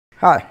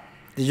Hi,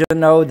 did you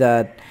know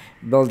that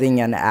building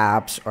an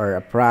apps or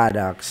a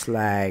products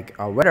like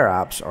weather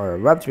apps or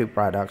Web3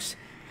 products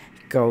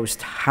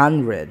cost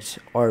hundreds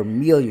or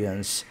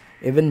millions,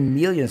 even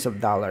millions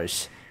of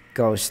dollars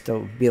goes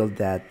to build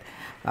that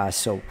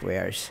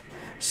softwares.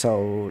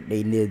 So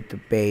they need to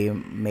pay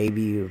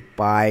maybe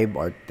 5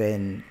 or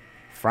 10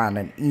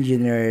 front-end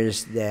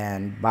engineers,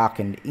 then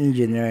back-end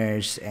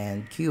engineers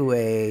and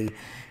QA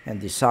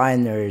and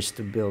designers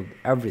to build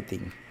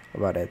everything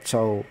about it.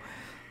 So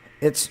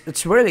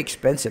it's really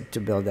expensive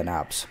to build an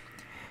apps,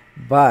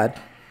 but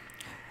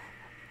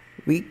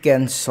we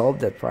can solve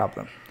that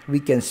problem. We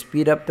can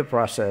speed up the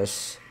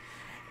process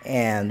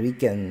and we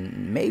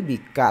can maybe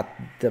cut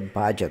the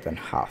budget in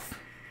half.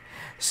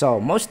 So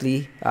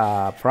mostly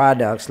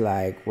products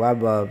like web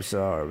apps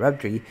or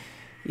Web3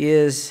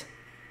 is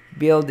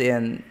built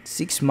in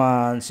 6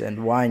 months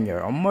and 1 year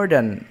or more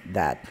than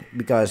that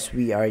because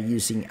we are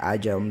using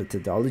agile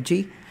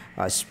methodology,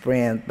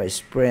 sprint by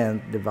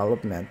sprint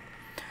development.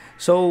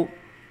 So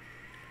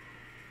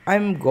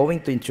I'm going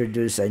to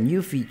introduce a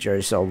new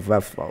features of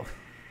Webflow.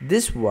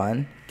 This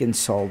one can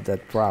solve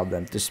that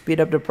problem to speed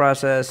up the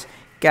process,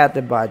 cut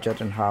the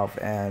budget in half,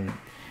 and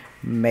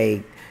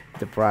make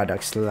the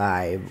products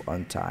live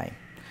on time.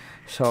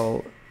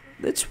 So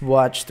let's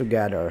watch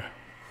together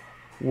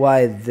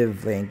why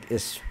DevLink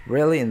is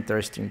really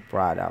interesting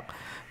product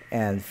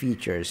and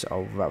features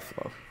of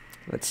Webflow.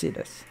 Let's see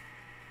this.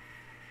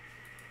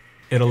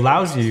 It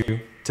allows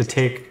you to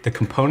take the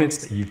components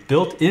that you've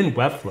built in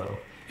Webflow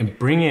and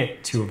bring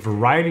it to a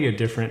variety of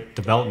different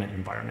development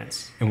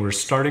environments. And we're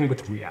starting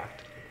with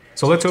React.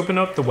 So let's open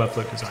up the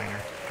Webflow Designer.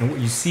 And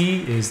what you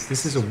see is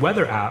this is a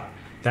weather app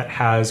that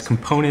has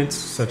components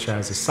such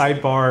as a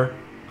sidebar,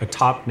 a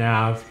top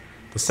nav,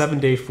 the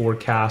 7-day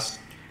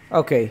forecast.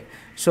 Okay,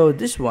 so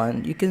this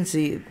one, you can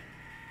see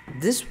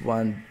this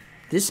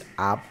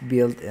app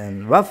built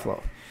in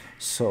Webflow.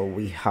 So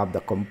we have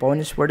the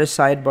components for the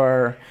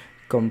sidebar,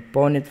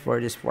 component for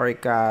this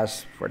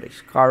forecast, for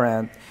this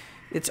current.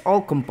 It's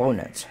all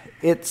components.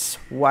 It's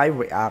why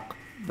React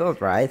built,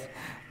 right?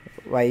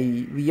 Why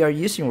we are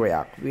using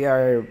React. We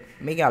are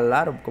making a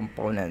lot of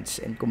components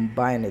and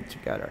combine it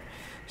together.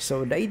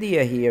 So the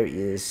idea here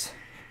is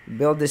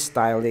build the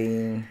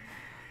styling,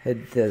 the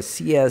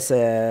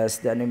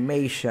CSS, the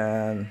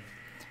animation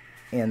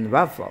in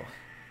Webflow,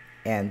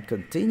 and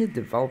continue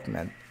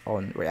development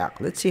on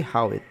React. Let's see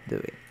how it's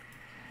doing.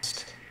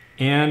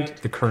 And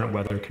the current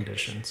weather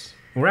conditions.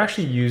 We're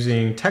actually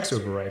using text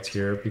overrides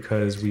here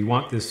because we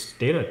want this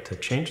data to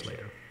change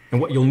later. And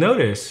what you'll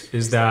notice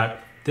is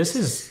that this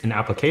is an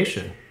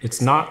application.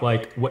 It's not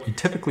like what you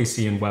typically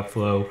see in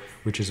Webflow,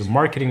 which is a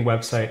marketing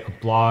website, a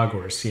blog,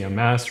 or a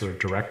CMS, or a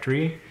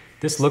directory.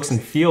 This looks and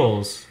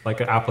feels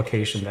like an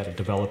application that a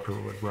developer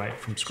would write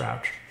from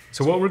scratch.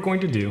 So what we're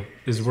going to do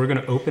is we're going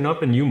to open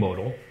up a new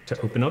modal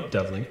to open up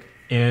DevLink.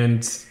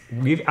 And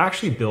we've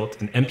actually built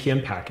an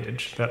NPM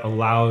package that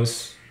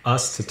allows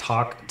us to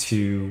talk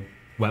to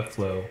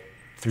Webflow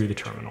through the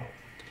terminal.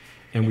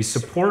 And we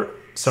support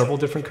several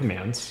different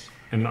commands.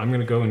 And I'm going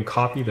to go and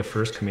copy the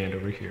first command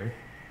over here.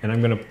 And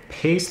I'm going to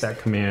paste that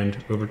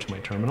command over to my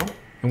terminal.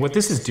 And what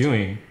this is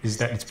doing is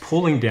that it's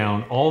pulling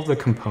down all of the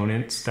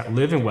components that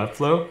live in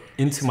Webflow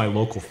into my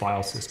local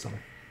file system.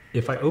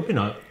 If I open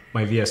up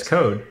my VS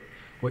Code,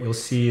 what you'll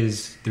see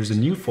is there's a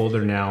new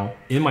folder now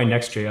in my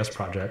Next.js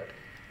project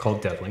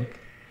called DevLink.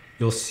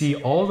 You'll see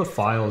all the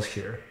files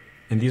here.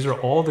 And these are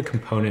all the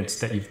components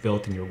that you've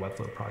built in your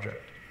Webflow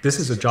project. This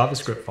is a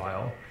JavaScript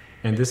file,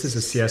 and this is a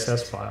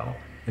CSS file.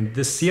 And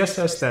this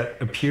CSS that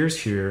appears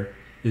here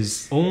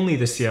is only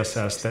the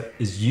CSS that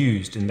is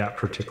used in that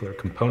particular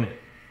component.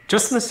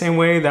 Just in the same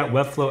way that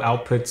Webflow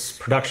outputs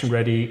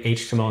production-ready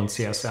HTML and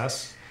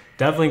CSS,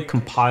 DevLink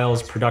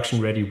compiles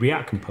production-ready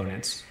React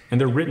components, and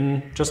they're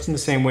written just in the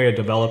same way a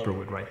developer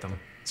would write them.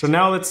 So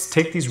now let's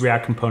take these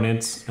React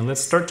components and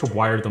let's start to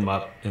wire them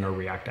up in our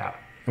React app.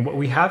 And what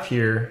we have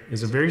here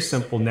is a very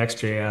simple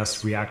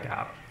Next.js React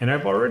app. And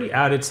I've already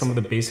added some of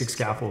the basic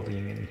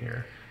scaffolding in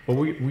here. What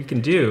we can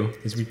do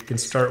is we can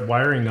start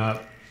wiring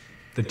up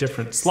the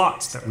different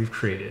slots that we've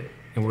created.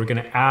 And we're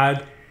going to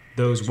add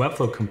those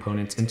Webflow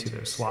components into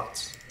those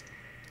slots.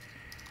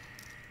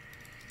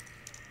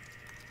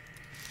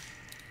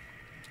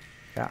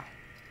 Yeah,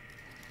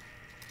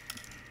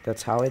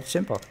 that's how it's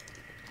simple.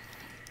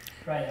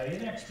 Right, are you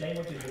going to explain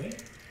what you're doing?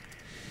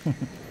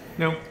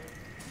 No.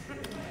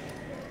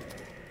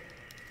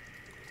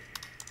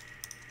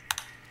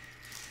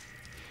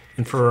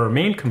 And for our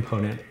main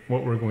component,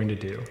 what we're going to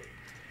do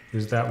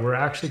is that we're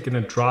actually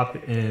going to drop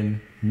in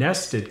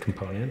nested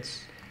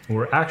components. And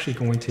we're actually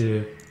going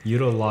to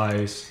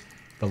utilize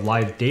the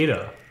live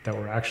data that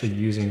we're actually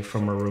using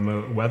from our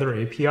remote weather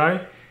API.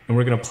 And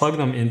we're going to plug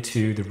them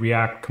into the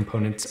React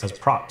components as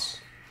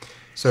props.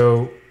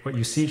 So what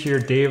you see here,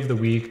 day of the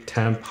week,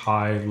 temp,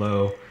 high,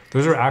 low,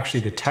 those are actually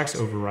the text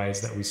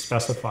overrides that we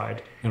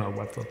specified in our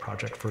Webflow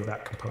project for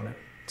that component.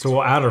 So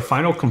we'll add our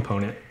final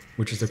component,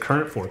 which is the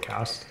current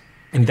forecast.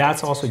 And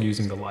that's also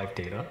using the live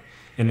data.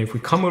 And if we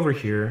come over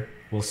here,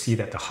 we'll see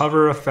that the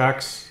hover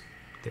effects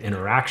the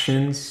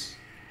interactions,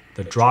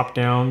 the drop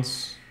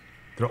downs,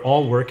 they're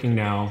all working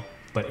now,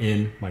 but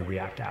in my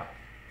React app.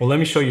 Well, let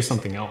me show you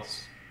something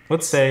else.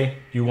 Let's say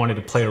you wanted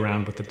to play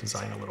around with the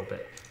design a little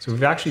bit. So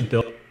we've actually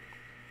built.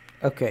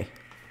 Okay,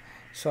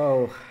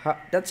 so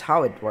that's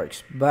how it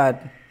works.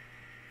 But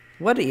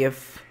what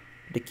if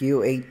the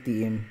QA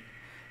team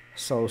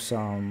saw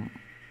some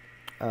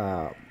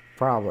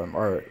problem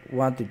or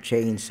want to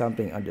change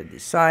something on the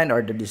design,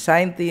 or the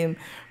design team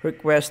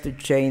requests to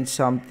change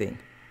something?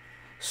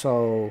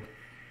 So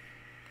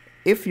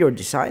if your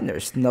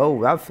designers know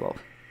Webflow,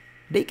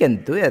 they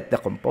can do it, the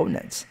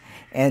components,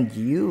 and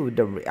you,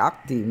 the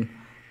React team,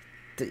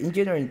 the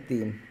engineering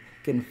team,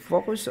 can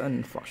focus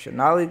on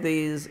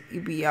functionalities,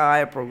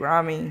 API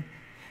programming,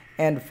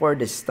 and for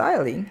the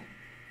styling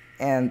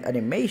and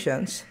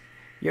animations,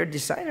 your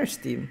designers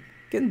team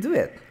can do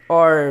it.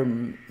 Or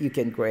you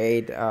can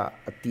create a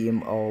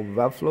team of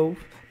Webflow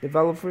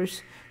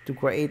developers to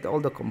create all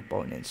the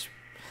components.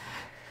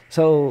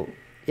 So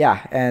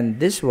yeah, and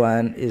this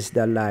one is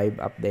the live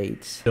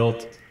updates.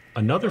 Built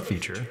another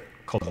feature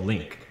called a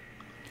link.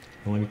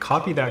 And let me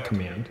copy that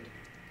command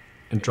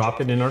and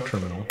drop it in our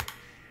terminal.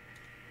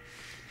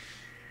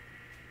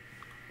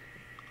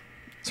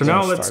 So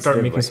now let's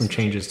start making some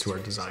changes to our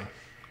design.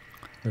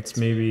 Let's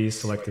maybe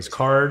select this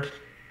card,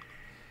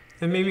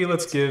 and maybe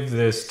let's give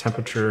this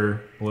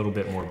temperature a little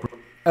bit more.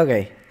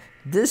 Okay,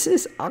 this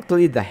is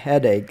actually the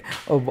headache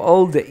of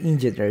all the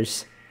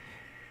engineers.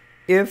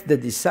 If the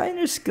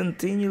designers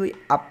continually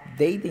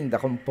updating the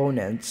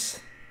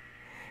components,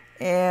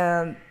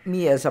 and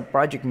me as a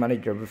project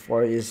manager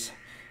before is,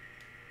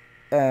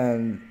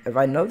 and if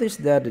I notice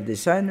that the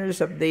designers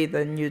update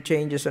the new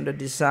changes on the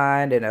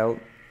design, then I'll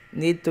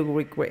need to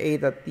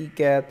recreate a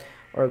ticket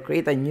or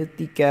create a new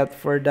ticket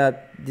for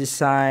that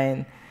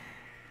design.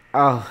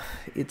 Oh,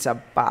 it's a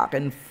back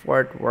and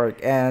forth work,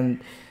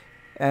 and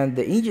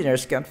the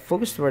engineers can't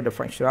focus for the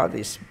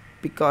functionalities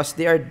because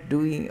they are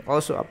doing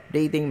also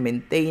updating,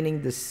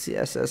 maintaining the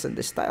CSS and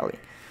the styling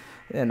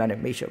and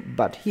animation.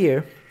 But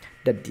here,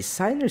 the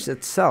designers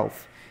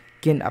itself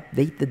can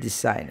update the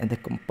design and the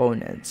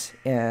components.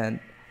 And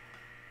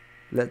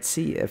let's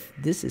see if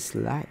this is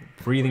live.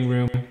 Breathing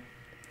room.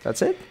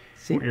 That's it.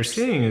 See? What you're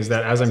seeing is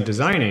that as I'm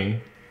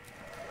designing,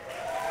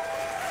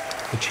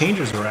 the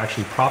changes are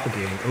actually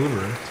propagating over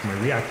to my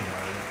React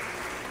environment.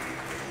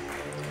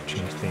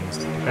 Change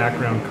things like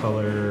background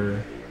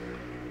color,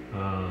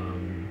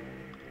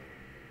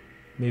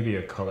 maybe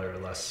a color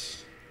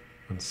less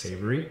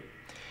unsavory.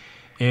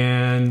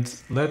 And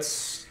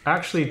let's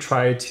actually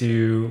try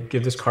to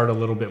give this card a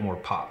little bit more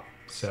pop.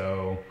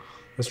 So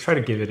let's try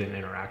to give it an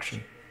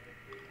interaction.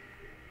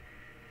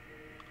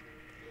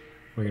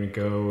 We're gonna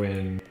go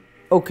and...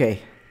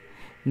 Okay,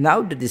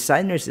 now the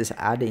designers is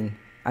adding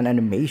an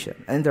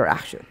animation, an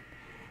interaction.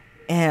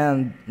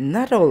 And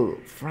not all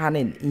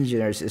front-end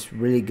engineers is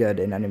really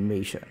good in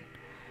animation.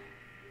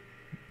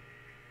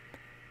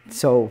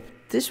 So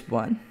this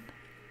one,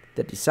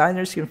 the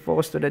designers can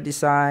focus to the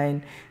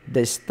design,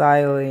 the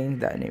styling,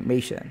 the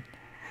animation.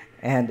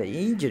 And the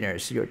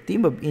engineers, your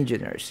team of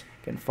engineers,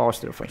 can focus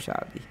to the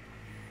functionality.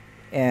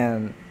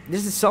 And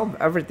this is solve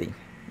everything.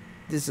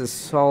 This is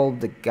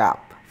solve the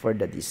gap for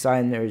the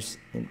designers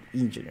and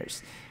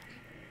engineers.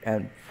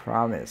 And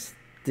promise,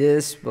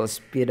 this will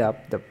speed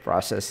up the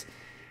process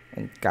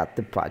and cut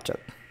the budget.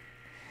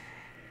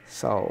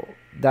 So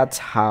that's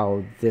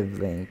how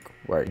DevLink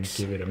works.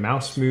 Give it a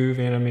mouse move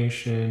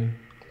animation.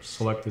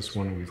 Select this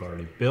one we've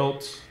already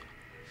built.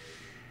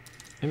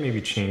 And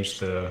maybe change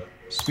the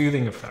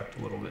smoothing effect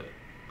a little bit.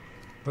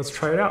 Let's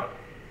try it out.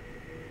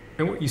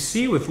 And what you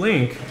see with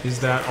Link is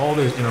that all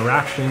those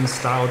interactions,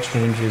 style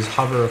changes,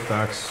 hover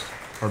effects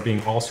are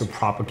being also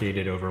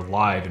propagated over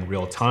live in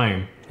real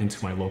time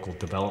into my local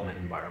development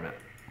environment.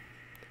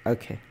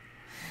 Okay,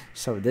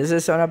 so this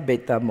is on a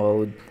beta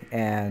mode,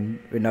 and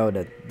we know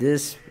that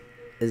this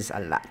is a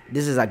lot.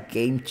 This is a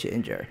game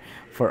changer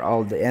for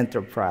all the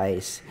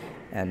enterprise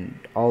and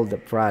all the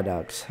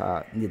products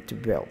need to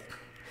build.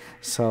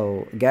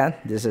 So again,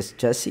 this is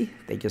Jesse.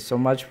 Thank you so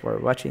much for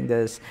watching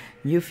this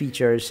new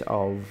features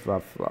of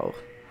Webflow.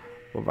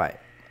 Bye-bye.